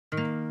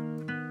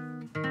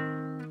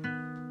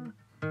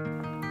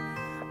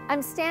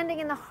I'm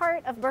standing in the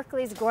heart of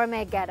Berkeley's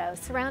Gourmet Ghetto,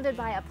 surrounded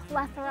by a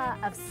plethora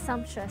of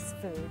sumptuous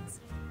foods.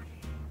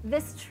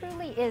 This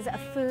truly is a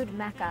food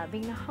mecca,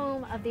 being the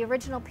home of the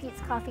original Pete's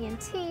Coffee and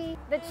Tea,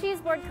 the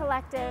Cheeseboard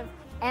Collective,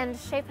 and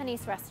Chez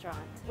Panisse restaurant,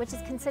 which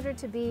is considered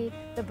to be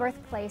the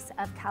birthplace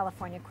of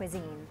California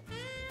cuisine.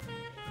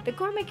 The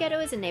Gourmet Ghetto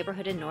is a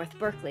neighborhood in North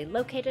Berkeley,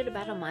 located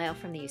about a mile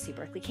from the UC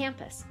Berkeley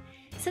campus.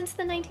 Since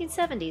the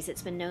 1970s,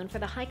 it's been known for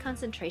the high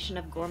concentration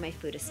of gourmet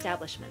food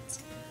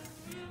establishments.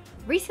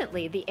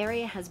 Recently, the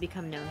area has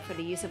become known for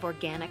the use of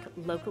organic,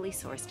 locally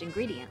sourced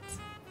ingredients.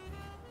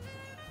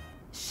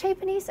 Chez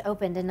Panisse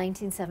opened in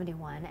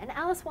 1971, and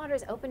Alice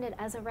Waters opened it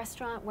as a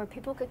restaurant where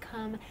people could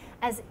come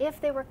as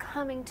if they were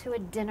coming to a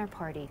dinner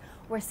party,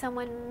 where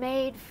someone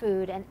made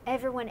food and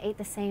everyone ate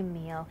the same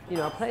meal. You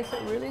know, a place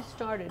that really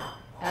started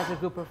as a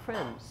group of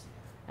friends.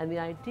 And the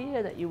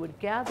idea that you would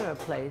gather a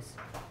place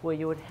where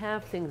you would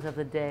have things of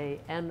the day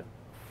and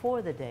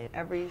for the day.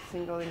 Every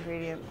single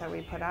ingredient that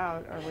we put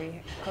out or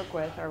we cook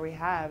with or we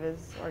have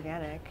is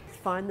organic.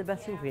 Find the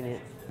best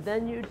ingredient.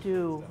 Then you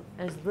do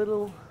as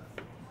little,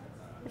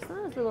 it's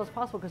not as little as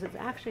possible because it's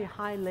actually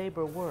high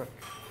labor work,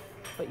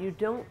 but you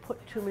don't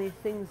put too many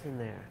things in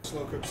there.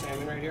 Slow cooked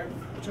salmon right here,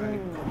 which I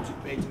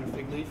cooked baked in a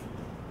fig leaf,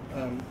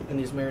 and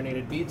these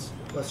marinated beets,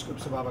 plus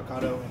scoops of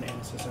avocado and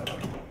anise aceto.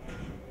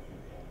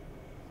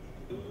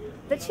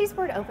 The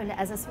Cheeseboard opened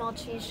as a small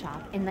cheese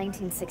shop in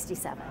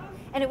 1967,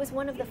 and it was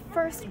one of the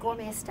first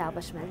gourmet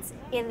establishments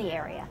in the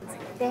area.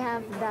 They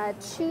have the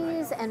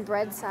cheese and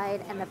bread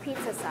side and the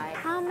pizza side.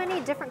 How many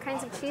different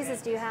kinds of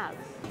cheeses do you have?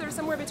 There's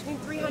somewhere between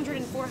 300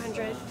 and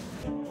 400.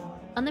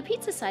 On the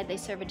pizza side, they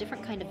serve a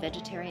different kind of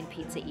vegetarian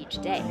pizza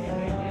each day.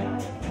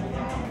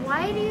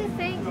 Why do you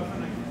think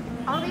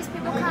all these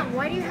people come?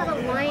 Why do you have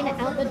a line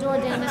out the door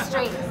down the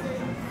street?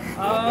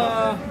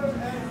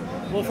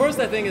 Well, first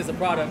I think is the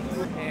product,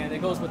 and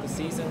it goes with the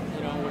season,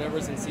 you know,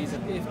 whatever's in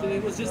season. If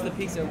it was just the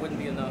pizza, it wouldn't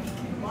be enough.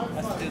 It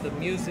has to do the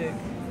music,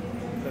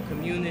 the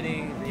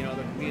community, you know,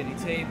 the community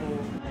table.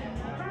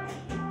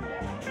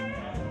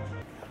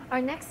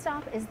 Our next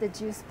stop is the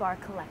Juice Bar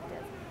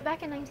Collective.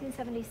 Back in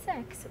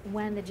 1976,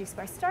 when the Juice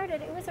Bar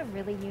started, it was a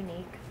really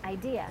unique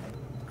idea.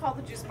 Call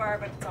the juice bar,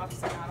 but it's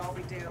obviously not all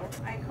we do.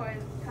 I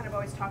kind of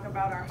always talk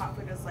about our hot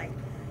food as like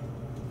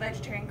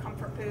vegetarian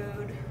comfort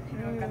food. You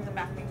know, we've got the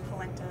back bean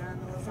polenta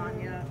and the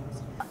lasagna.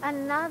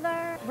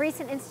 Another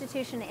recent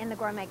institution in the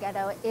Gourmet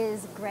Ghetto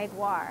is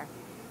Gregoire.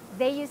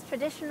 They use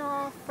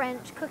traditional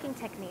French cooking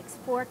techniques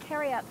for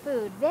carry-out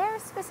food. They're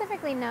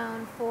specifically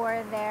known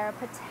for their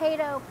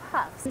potato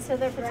puffs. So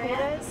they're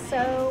potatoes.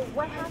 So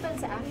what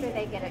happens after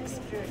they get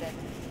extruded?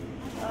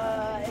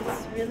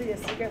 It's really a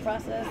secret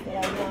process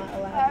that I'm not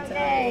allowed to tell.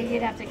 Okay,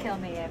 you'd have to kill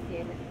me if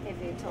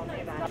you told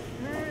me about it.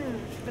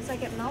 It's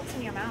like it melts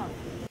in your mouth.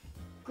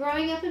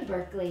 Growing up in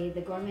Berkeley,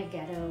 the Gourmet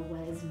Ghetto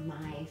was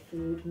my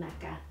food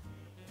mecca,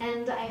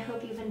 and I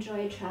hope you've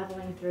enjoyed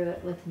traveling through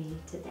it with me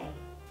today.